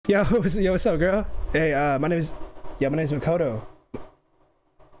Yo, what's up, girl? Hey, my name is Makoto.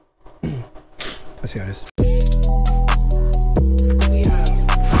 Let's see how it is.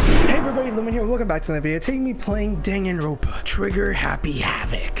 Hey everybody, Lumen here. Welcome back to the video. Taking me playing Danganronpa, Trigger Happy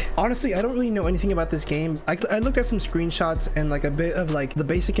Havoc. Honestly, I don't really know anything about this game. I looked at some screenshots and like a bit of like the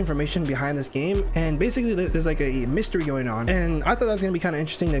basic information behind this game, and basically there's like a mystery going on, and I thought that was gonna be kind of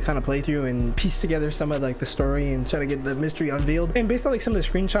interesting to kind of play through and piece together some of like the story and try to get the mystery unveiled. And based on like some of the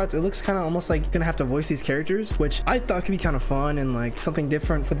screenshots, it looks kind of almost like you're gonna have to voice these characters, which I thought could be kind of fun and like something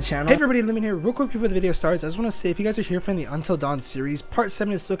different for the channel. Hey everybody, Lumen here. Real quick before the video starts, I just want to say if you guys are here from the Until Dawn series, part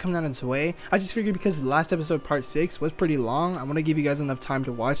 7 is still coming out its way. I just figured because the last episode, part 6, was pretty long, I want to give you guys enough time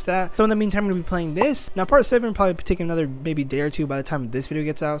to watch that. So in the meantime, I'm going to be playing this. Now part 7 will probably take another maybe day or two by the time this video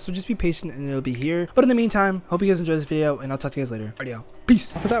gets out, so just be patient and it'll be here. But in the meantime, hope you guys enjoy this video, and I'll talk to you guys later. Alrighty, y'all.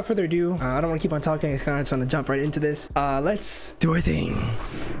 Peace. Without further ado, I don't want to keep on talking. It's kind of trying to jump right into this. Let's do our thing.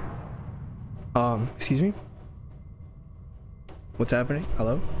 Excuse me? What's happening?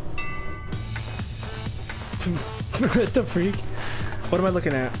 Hello? What the freak? What am I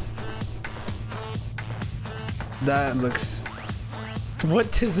looking at? That looks...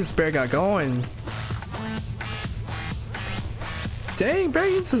 What does this bear got going? Dang, bear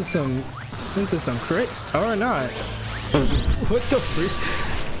into some crit or not? What the freak?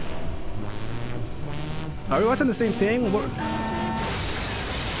 Are we watching the same thing? What?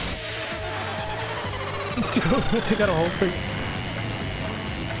 They got a whole freak.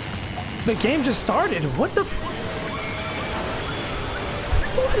 The game just started. What the?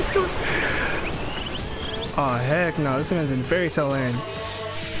 What is going? Oh heck no! This man's in fairy tale land.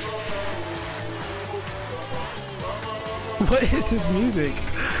 What is this music?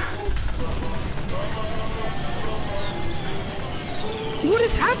 What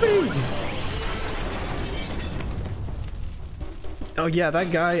is happening? Oh yeah,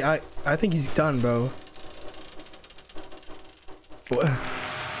 that guy. I think he's done, bro. What?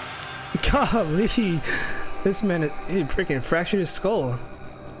 Golly, this man, he freaking fractured his skull.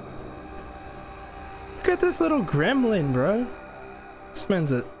 Look at this little gremlin, bro. This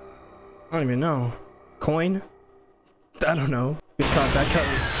man's a, I don't even know, coin? I don't know. Get caught, that cut.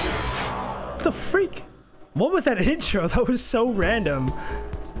 What the freak? What was that intro? That was so random.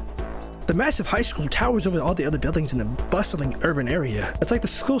 The massive high school towers over all the other buildings in the bustling urban area. It's like the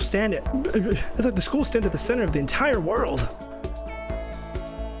school stand. It's like the school stands at the center of the entire world.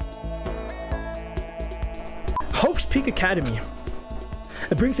 Hope's Peak Academy.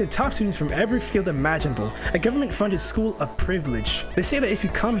 It brings in top students from every field imaginable, a government-funded school of privilege. They say that if you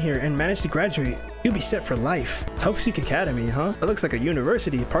come here and manage to graduate, you'll be set for life. Hope's Peak Academy, huh? That looks like a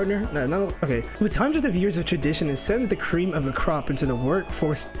university, partner. No, okay. With hundreds of years of tradition, it sends the cream of the crop into the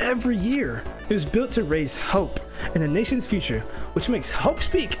workforce every year. It was built to raise hope in the nation's future, which makes Hope's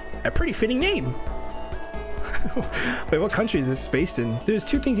Peak a pretty fitting name. Wait, what country is this based in? There's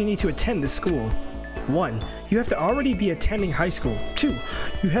 2 things you need to attend this school. 1, you have to already be attending high school. 2,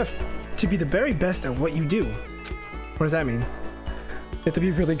 you have to be the very best at what you do. What does that mean? You have to be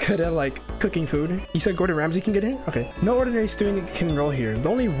really good at like cooking food. You said Gordon Ramsay can get in? Okay. No ordinary student can enroll here. The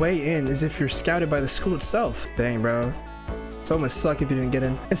only way in is if you're scouted by the school itself. Dang, bro. So it must suck if you didn't get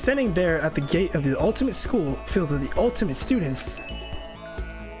in. And standing there at the gate of the ultimate school filled with the ultimate students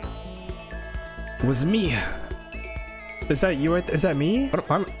was me. Is that you? Is that me?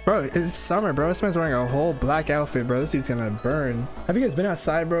 Bro, it's summer, bro. This man's wearing a whole black outfit, bro. This dude's gonna burn. Have you guys been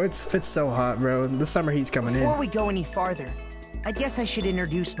outside, bro? It's so hot, bro. The summer heat's coming in. Before we go any farther, I guess I should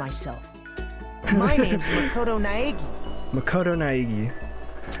introduce myself. My name's Makoto Naegi. Makoto Naegi.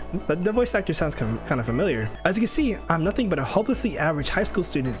 The voice actor sounds kind of familiar. As you can see, I'm nothing but a hopelessly average high school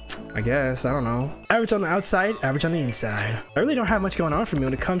student. I guess, I don't know. Average on the outside, average on the inside. I really don't have much going on for me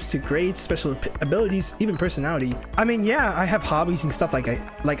when it comes to grades, special abilities, even personality. I mean, yeah, I have hobbies and stuff I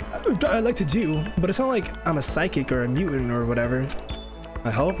like to do, but it's not like I'm a psychic or a mutant or whatever.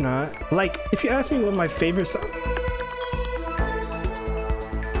 I hope not. Like, if you ask me what my favorite song...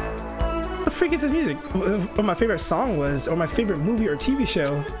 What the freak is this music? What my favorite song was, or my favorite movie or TV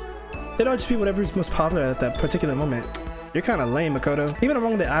show, it'd all just be whatever's most popular at that particular moment. You're kind of lame, Makoto. Even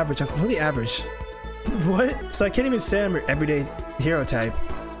among the average, I'm completely average. What? So I can't even say I'm your everyday hero type.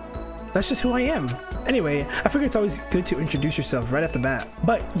 That's just who I am. Anyway, I figure it's always good to introduce yourself right off the bat.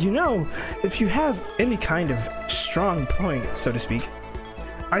 But you know, if you have any kind of strong point, so to speak,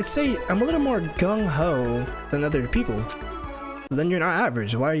 I'd say I'm a little more gung-ho than other people. Then you're not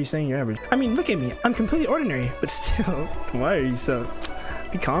average. Why are you saying you're average? I mean, look at me. I'm completely ordinary, but still, why are you so...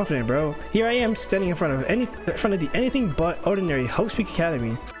 Be confident, bro. Here I am standing in front of the anything but ordinary Hope Peak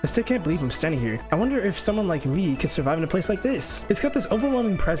Academy. I still can't believe I'm standing here. I wonder if someone like me could survive in a place like this. It's got this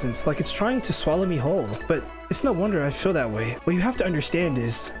overwhelming presence, like it's trying to swallow me whole. But it's no wonder I feel that way. What you have to understand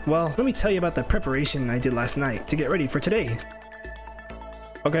is, well, let me tell you about the preparation I did last night to get ready for today.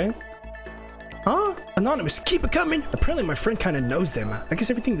 Okay. Huh? Anonymous, keep it coming! Apparently my friend kinda knows them. I guess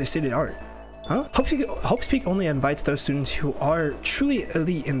everything they say they are. Huh? Hope Peak only invites those students who are truly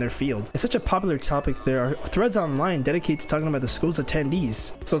elite in their field. It's such a popular topic, there are threads online dedicated to talking about the school's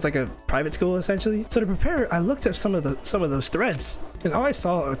attendees. So it's like a private school essentially. So to prepare, I looked up some of those threads, and all I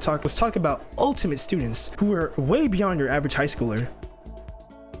saw was talk about ultimate students who were way beyond your average high schooler.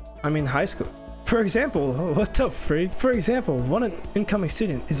 I mean high school. For example, what the freak? For example, one incoming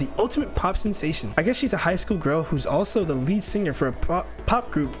student is the ultimate pop sensation. I guess she's a high school girl who's also the lead singer for a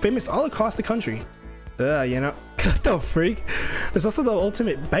pop group famous all across the country. You know, what the freak? There's also the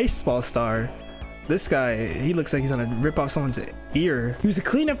ultimate baseball star. This guy, he looks like he's gonna rip off someone's ear. He was a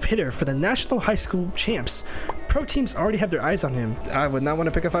cleanup hitter for the National High School Champs. Pro teams already have their eyes on him. I would not want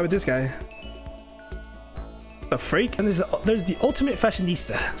to pick a fight with this guy. The freak? And there's the ultimate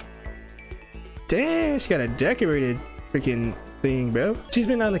fashionista. Damn, she got a decorated freaking thing, bro. She's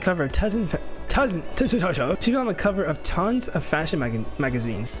been on the cover of she's been on the cover of tons of fashion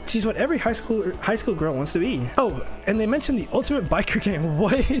magazines. She's what every high school girl wants to be. Oh, and they mentioned the ultimate biker gang.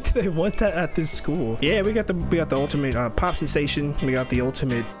 Why do they want that at this school? Yeah, we got the ultimate pop sensation. We got the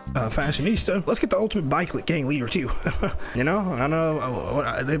ultimate fashionista. Let's get the ultimate bike gang leader too. You know, I don't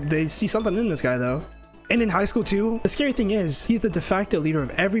know. They see something in this guy though. And in high school too. The scary thing is, he's the de facto leader of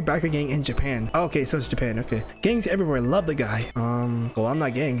every biker gang in Japan. Oh, okay, so it's Japan, okay. Gangs everywhere love the guy. Well, I'm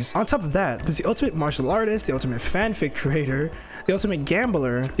not gangs. On top of that, there's the ultimate martial artist, the ultimate fanfic creator, the ultimate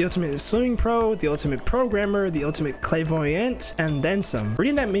gambler, the ultimate swimming pro, the ultimate programmer, the ultimate clairvoyant, and then some.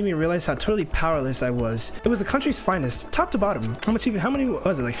 Reading that made me realize how totally powerless I was. It was the country's finest, top to bottom. How many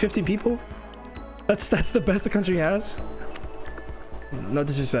was it, like 15 people? That's the best the country has? No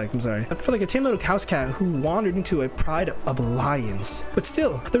disrespect, I'm sorry. I feel like a tame little house cat who wandered into a pride of lions. But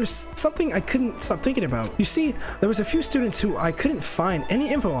still, there was something I couldn't stop thinking about. You see, there was a few students who I couldn't find any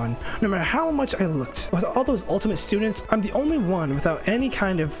info on, no matter how much I looked. With all those ultimate students, I'm the only one without any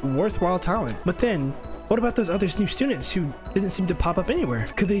kind of worthwhile talent. But then, what about those other new students who didn't seem to pop up anywhere?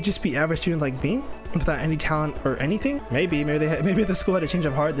 Could they just be average students like me, without any talent or anything? Maybe the school had a change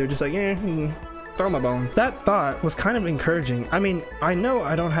of heart. They're just like, throw my bone. That thought was kind of encouraging. I mean, I know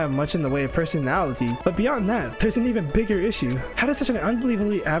I don't have much in the way of personality, but beyond that, there's an even bigger issue. How does such an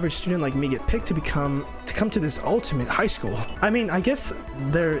unbelievably average student like me get picked to come to this ultimate high school? I mean, I guess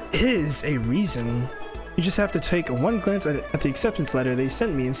there is a reason. You just have to take one glance at the acceptance letter they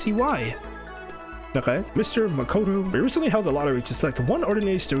sent me and see why. Okay. Mr. Makoto, we recently held a lottery to select one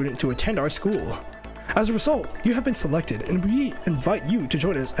ordinary student to attend our school. As a result, you have been selected, and we invite you to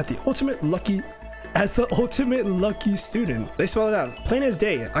join us at the ultimate lucky student. They spell it out plain as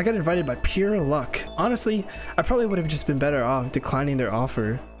day. I got invited by pure luck. Honestly, I probably would have just been better off declining their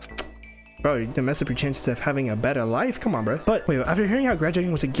offer. Bro, you mess up your chances of having a better life. Come on, bro. But wait, after hearing how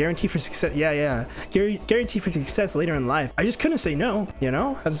graduating was a guarantee for success, guarantee for success later in life, I just couldn't say no. You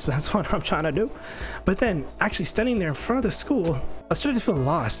know, that's what I'm trying to do. But then, actually standing there in front of the school, I started to feel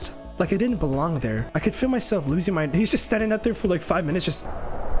lost. Like I didn't belong there. I could feel myself losing my... He's just standing out there for like 5 minutes, just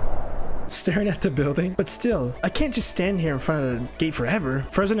staring at the building. But still, I can't just stand here in front of the gate forever.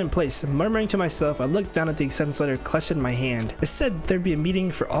 Frozen in place, murmuring to myself, I looked down at the acceptance letter clutched in my hand. It said there'd be a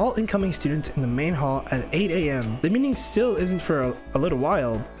meeting for all incoming students in the main hall at 8 a.m. The meeting still isn't for a little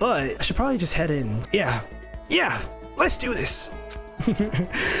while, but I should probably just head in. Yeah, let's do this.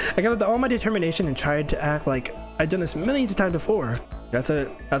 I got all my determination and tried to act like I'd done this millions of times before. That's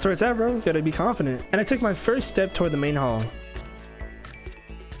where it's at, bro. You gotta be confident. And I took my first step toward the main hall.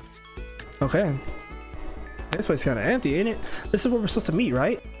 Okay. This place is kind of empty, ain't it? This is where we're supposed to meet,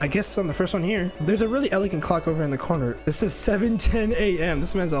 right? I guess I'm the first one here. There's a really elegant clock over in the corner. It says 7:10 a.m.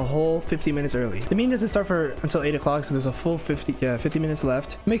 This man's a whole 50 minutes early. The meeting doesn't start until 8 o'clock, so there's a full 50 minutes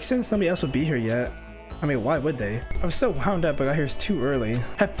left. Makes sense nobody else would be here yet. I mean, why would they? I was so wound up, but I got here too early.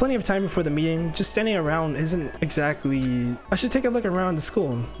 Have plenty of time before the meeting. Just standing around isn't exactly... I should take a look around the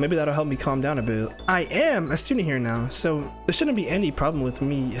school. Maybe that'll help me calm down a bit. I am a student here now, so there shouldn't be any problem with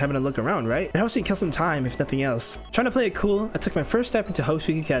me having a look around, right? It helps me kill some time, if nothing else. Trying to play it cool, I took my first step into Hope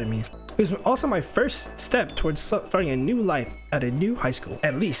Peak Academy. It was also my first step towards starting a new life at a new high school.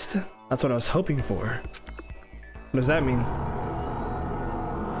 At least, that's what I was hoping for. What does that mean?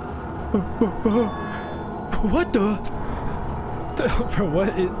 What the? For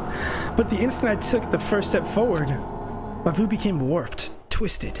what? But the instant I took the first step forward, my view became warped,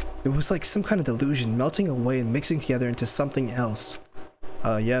 twisted. It was like some kind of delusion, melting away and mixing together into something else.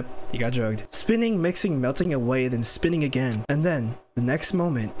 Yep, you got drugged. Spinning, mixing, melting away, then spinning again. And then, the next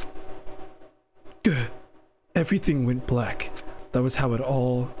moment, everything went black. That was how it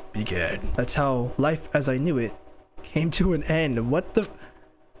all began. That's how life as I knew it came to an end. What the...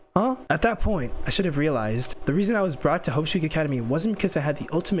 Huh? At that point, I should have realized the reason I was brought to Hope Peak Academy wasn't because I had the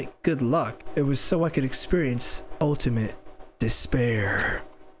ultimate good luck. It was so I could experience ultimate despair.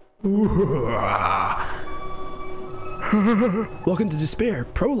 Welcome to Despair,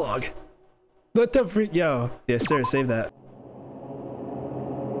 Prologue. What the freak? Yo. Yes, sir, save that.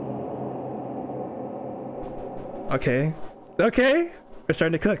 Okay. Okay. We're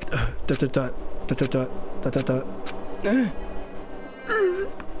starting to cook.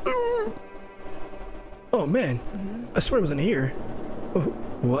 Oh man, I swear I wasn't here. Oh,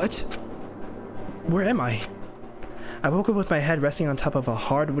 what? Where am I? I woke up with my head resting on top of a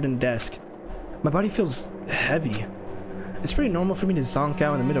hard wooden desk. My body feels heavy. It's pretty normal for me to zonk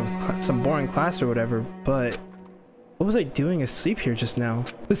out in the middle of some boring class or whatever, but what was I doing asleep here just now?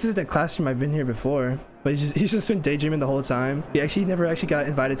 This isn't the classroom I've been here before, but he's just been daydreaming the whole time. He never actually got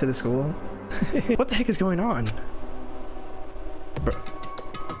invited to the school. What the heck is going on? Bro.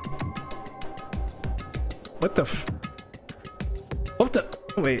 What the What the?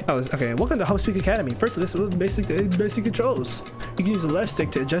 Wait, okay. Welcome to Hope Peak Academy. First, this was basic controls. You can use the left stick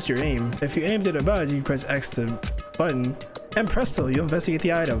to adjust your aim. If you aimed at a button, you press X to button, and presto, you'll investigate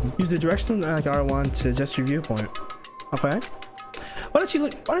the item. Use the direction like R1 to adjust your viewpoint. Okay. Why don't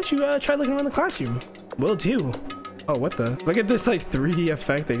you try looking around the classroom? Will do. Oh, what the? Look at this like 3D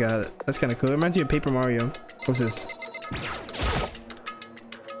effect they got. That's kind of cool. It reminds you of Paper Mario. What's this?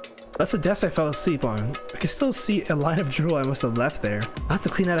 That's the desk I fell asleep on. I can still see a line of drool I must have left there. I'll have to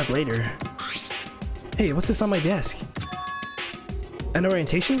clean that up later. Hey, what's this on my desk? An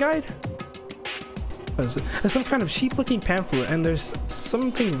orientation guide? There's some kind of sheep-looking pamphlet, and there's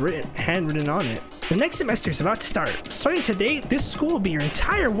something handwritten on it. The next semester is about to start. Starting today, this school will be your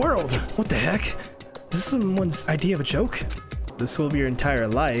entire world. What the heck? Is this someone's idea of a joke? This will be your entire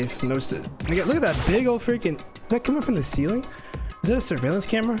life. Notice it. Look at that big old freaking... Is that coming from the ceiling? Is that a surveillance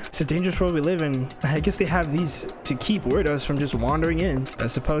camera? It's a dangerous world we live in. I guess they have these to keep weirdos from just wandering in. I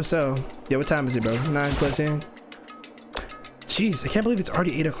suppose so. Yeah, what time is it, bro? 9+in. Jeez, I can't believe it's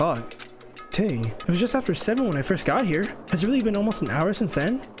already 8 o'clock. Dang, it was just after 7 when I first got here. Has it really been almost an hour since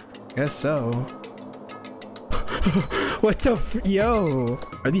then? Guess so. What the yo?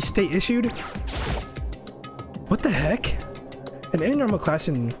 Are these state issued? What the heck? In any normal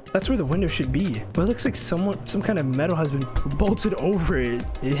classroom, that's where the window should be. But it looks like some kind of metal has been bolted over it.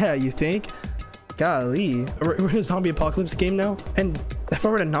 Yeah, you think? Golly. We're in a zombie apocalypse game now? And if I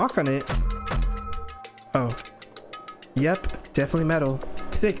were to knock on it... Oh. Yep, definitely metal.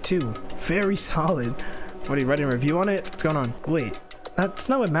 Thick too. Very solid. What, are you writing a review on it? What's going on? Wait, that's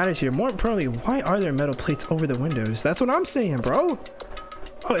not what matters here. More importantly, why are there metal plates over the windows? That's what I'm saying, bro.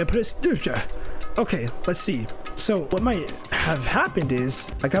 Oh, I put it... Okay, let's see. So what might have happened is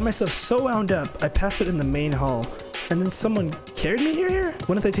I got myself so wound up I passed it in the main hall, and then someone carried me here?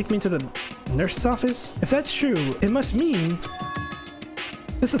 Wouldn't they take me to the nurse's office? If that's true, it must mean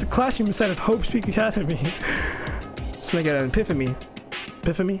this is the classroom inside of Hope Peak Academy. Let's make it an epiphany.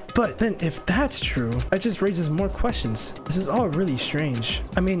 But then if that's true, that just raises more questions. This is all really strange.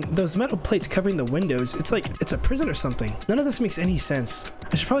 I mean, those metal plates covering the windows, it's like it's a prison or something. None of this makes any sense.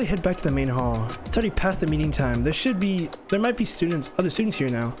 I should probably head back to the main hall. It's already past the meeting time. There might be other students here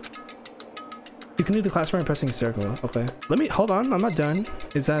now. You can leave the classroom by pressing circle. Okay. Hold on, I'm not done.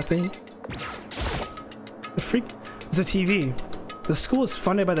 Is that a thing? The freak? It's a TV. The school is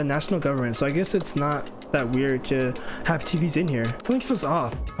funded by the national government, so I guess it's not that weird to have TVs in here. Something feels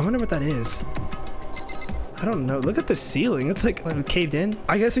off. I wonder what that is. I don't know. Look at the ceiling. It's like caved in.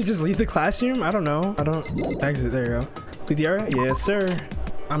 I guess we just leave the classroom. I don't know. I don't exit. There you go. Leave the area? Yes, sir.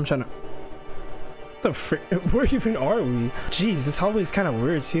 I'm trying to... What the frick? Where even are we? Jeez, this hallway is kind of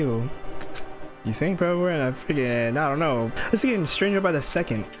weird too. You think, bro? We're in a freaking... I don't know. This is getting stranger by the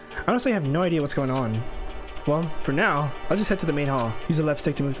second. I honestly have no idea what's going on. Well, for now, I'll just head to the main hall. Use the left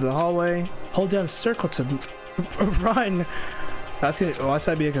stick to move to the hallway. Hold down circle to run. That's gonna... Oh,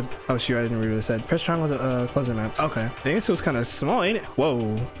 that'd be a good... Oh, shoot, I didn't read what it said. Press triangle to close the map. Okay. I guess it was kind of small, ain't it?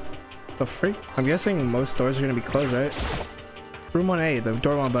 Whoa. The freak? I'm guessing most doors are gonna be closed, right? Room 1A, the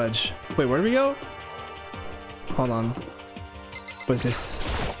door won't budge. Wait, where do we go? Hold on. What is this?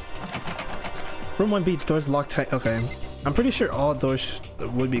 Room 1B, the door's locked tight. Okay. I'm pretty sure all doors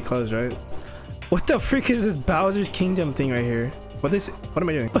would be closed, right? What the freak is this Bowser's Kingdom thing right here? What am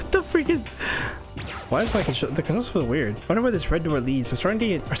I doing? What the freak is... Why is the controls feel weird? I wonder where this red door leads. I'm starting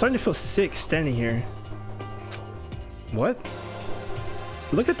to feel sick standing here. What?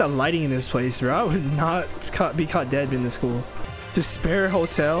 Look at the lighting in this place, bro. I would not be caught dead in this school. Despair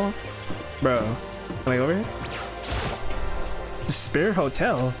Hotel? Bro. Am I over here? Despair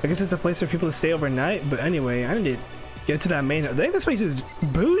Hotel? I guess it's a place for people to stay overnight, but anyway, I need to get to that main. I think this place is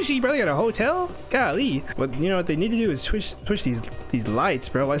bougie, bro. They got a hotel? Golly. But you know what they need to do is switch these lights,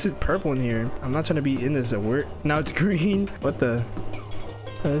 bro. Why is it purple in here? I'm not trying to be in this at work. Now it's green. What the?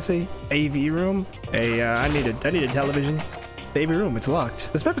 Let's see. AV room. Hey, I need a television. The AV room, it's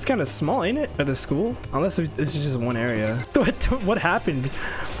locked. This map is kind of small, ain't it? At the school? Unless this is just one area. What happened?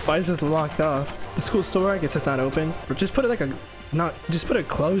 Why is this locked off? The school store, I guess it's not open. Or just put it like just put a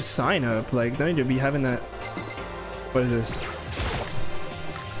closed sign up. Like, no need to be having that. What is this?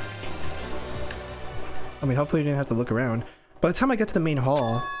 I mean, hopefully you didn't have to look around. By the time I get to the main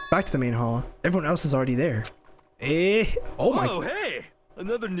hall, back to the main hall, everyone else is already there. Oh my. Oh, hey!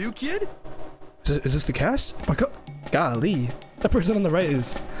 Another new kid? Is this the cast? Oh my god. Golly. That person on the right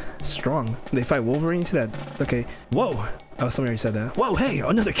is strong. They fight Wolverine. See that? Okay. Whoa. Oh, somebody already said that. Whoa, hey,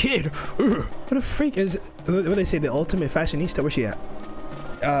 another kid. What a freak is. What do they say? The ultimate fashionista? Where's she at?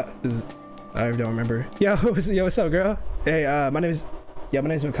 I don't remember. Yo, what's up, girl? Hey, my name's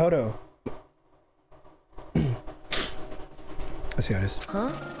Makoto. Let's see how it is.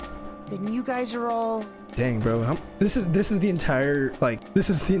 Huh? Then you guys are all... Dang, bro. This is the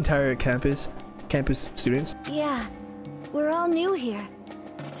entire campus students. Yeah, we're all new here.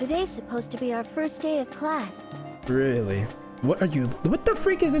 Today's supposed to be our first day of class. Really? What the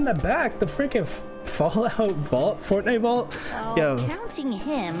freak is in the back? The freaking Fallout vault? Fortnite vault? So, Yo. counting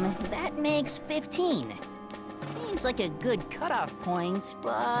him, that makes 15. Seems like a good cutoff point,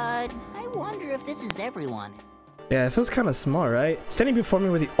 but I wonder if this is everyone. Yeah, it feels kind of small, right? Standing before me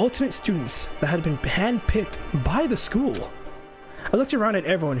were the ultimate students that had been handpicked by the school. I looked around at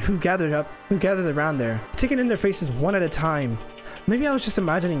everyone who gathered around there, taking in their faces one at a time. Maybe I was just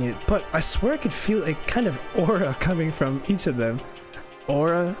imagining it, but I swear I could feel a kind of aura coming from each of them.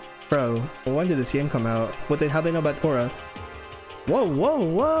 Aura? Bro, when did this game come out? How they know about aura?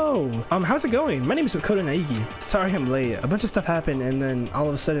 Whoa. How's it going? My name is Makoto Naegi. Sorry I'm late. A bunch of stuff happened and then all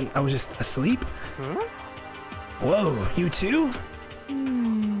of a sudden I was just asleep. Huh? Whoa, you too?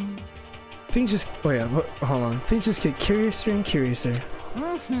 Things just... Wait, hold on. Things just get curiouser and curiouser.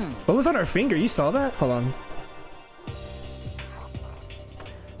 What was on her finger? You saw that? Hold on.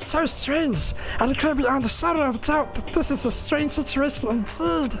 So strange. I declare beyond the shadow of doubt that this is a strange situation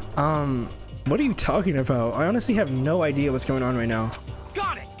indeed. What are you talking about? I honestly have no idea what's going on right now.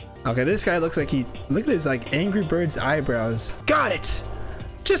 Got it! Okay, this guy looks like look at his like Angry Bird's eyebrows. Got it!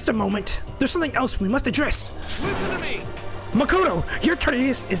 Just a moment. There's something else we must address. Listen to me! Makoto, your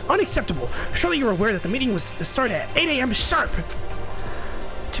tardiness is unacceptable. Surely you're aware that the meeting was to start at 8 AM sharp.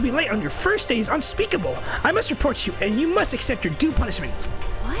 To be late on your first day is unspeakable. I must report you, and you must accept your due punishment.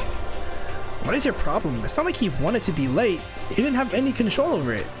 What? What is your problem? It's not like he wanted to be late. He didn't have any control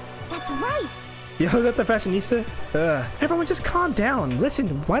over it. That's right. Yo, is that the fashionista? Everyone just calm down.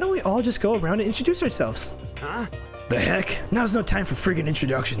 Listen, why don't we all just go around and introduce ourselves? Huh? The heck? Now's no time for friggin'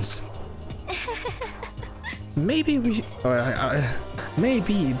 introductions. Maybe we should...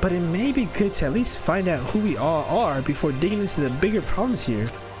 maybe, but it may be good to at least find out who we all are before digging into the bigger problems here.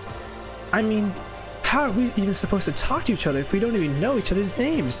 I mean, how are we even supposed to talk to each other if we don't even know each other's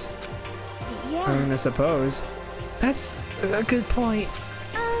names? Yeah. I mean, I suppose. That's a good point.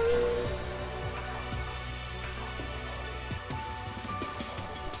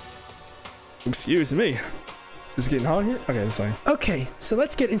 Excuse me. Is it getting hot here? Okay, that's fine. Okay, so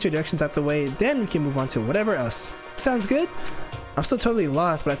let's get introductions out the way, then we can move on to whatever else. Sounds good? I'm still totally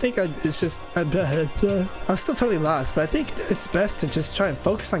lost, but I think I'm still totally lost, but I think it's best to just try and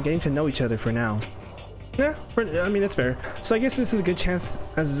focus on getting to know each other for now. Yeah, I mean, that's fair. So I guess this is a good chance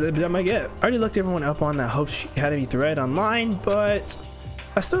as I might get. I already looked everyone up on that Hope Academy thread online, but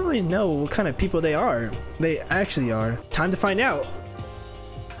I still don't really know what kind of people they actually are. Time to find out.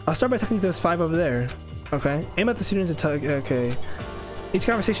 I'll start by talking to those 5 over there. Okay, aim at the students and tug. Okay, each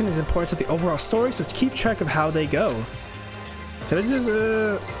conversation is important to the overall story, so keep track of how they go. Should I just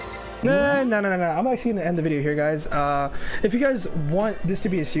No. I'm actually gonna end the video here, guys. If you guys want this to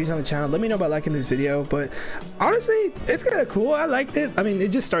be a series on the channel, let me know by liking this video. But honestly, it's kind of cool. I liked it. I mean, it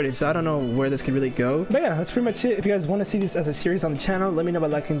just started, so I don't know where this could really go. But yeah, that's pretty much it. If you guys want to see this as a series on the channel, let me know by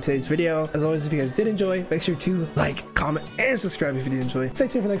liking today's video. As always, if you guys did enjoy, make sure to like, comment, and subscribe if you did enjoy. Stay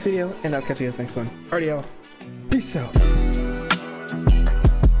tuned for the next video, and I'll catch you guys next one. Alrighty, y'all. Peace out.